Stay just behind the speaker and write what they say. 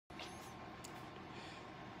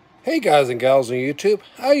Hey guys and gals on YouTube,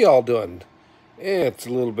 how y'all doing? It's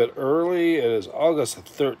a little bit early. It is August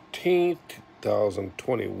 13th,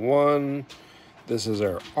 2021. This is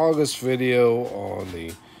our August video on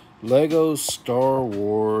the Lego Star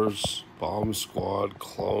Wars Bomb Squad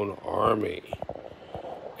Clone Army.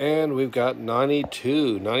 And we've got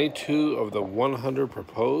 92 of the 100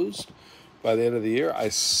 proposed by the end of the year. I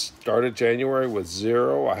started January with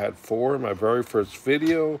 0. I had 4 in my very first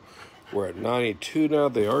video. We're at 92 now.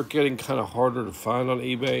 They are getting kind of harder to find on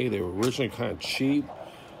eBay. They were originally kind of cheap.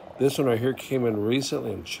 This one right here came in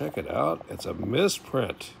recently, and check it out. It's a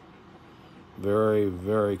misprint. Very,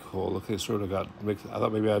 very cool. Look, they sort of got mixed. I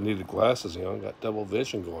thought maybe I needed glasses, got double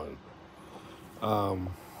vision going. I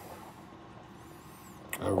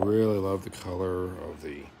really love the color of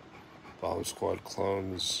the Bomb Squad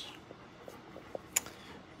clones.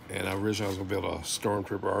 And originally I was going to build a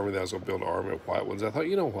Stormtrooper army, then I was going to build an army of white ones. I thought,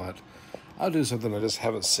 you know what? I'll do something I just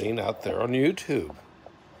haven't seen out there on YouTube.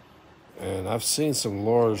 And I've seen some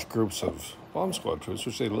large groups of Bomb Squad troops,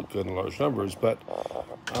 which they look good in large numbers, but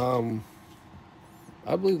I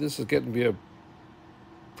believe this is getting to be a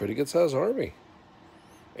pretty good-sized army.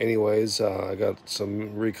 Anyways, I got some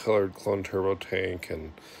recolored clone turbo tank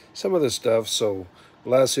and some other stuff. So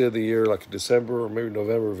last year of the year, like a December or maybe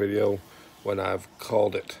November video, when I've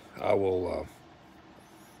called it, I will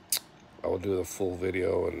do the full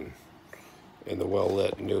video and in the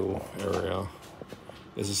well-lit new area.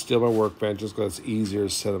 This is still my workbench, just because it's easier to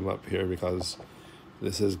set them up here because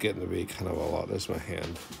this is getting to be kind of a lot. There's my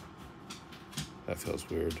hand. That feels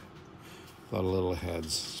weird. A lot of little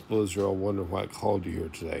heads. Suppose you're all wondering why I called you here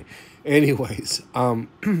today. Anyways,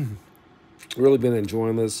 really been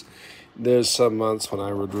enjoying this. There's some months when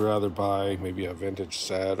I would rather buy maybe a vintage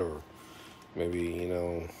set or maybe,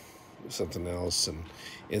 something else, and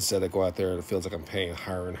instead I go out there and it feels like I'm paying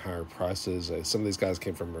higher and higher prices. Some of these guys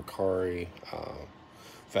came from Mercari. In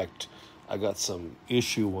fact, I got some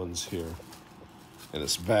issue ones here. And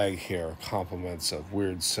this bag here, compliments of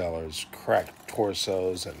weird sellers, cracked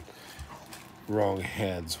torsos, and wrong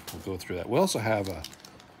heads. We'll go through that. We also have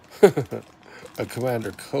a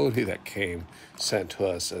Commander Cody that came sent to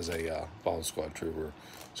us as a Bomb Squad trooper.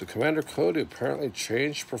 So Commander Cody apparently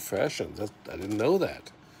changed professions. I didn't know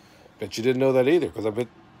that. Bet you didn't know that either, because I bet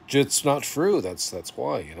it's not true. That's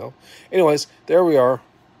why, Anyways, there we are.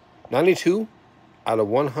 92 out of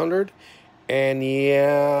 100. And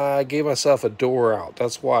yeah, I gave myself a door out.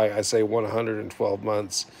 That's why I say 112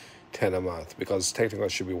 months, 10 a month, because technically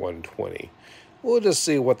it should be 120. We'll just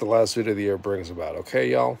see what the last video of the year brings about, okay,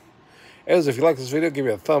 y'all? As if you like this video, give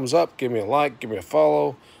me a thumbs up, give me a like, give me a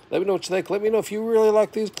follow. Let me know what you think. Let me know if you really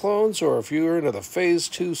like these clones, or if you're into the Phase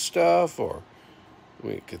 2 stuff, or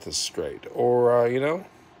let me get this straight, or,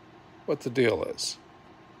 what the deal is.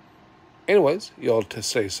 Anyways, y'all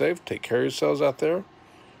stay safe, take care of yourselves out there.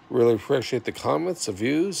 Really appreciate the comments, the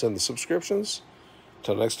views, and the subscriptions.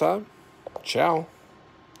 Until next time, ciao.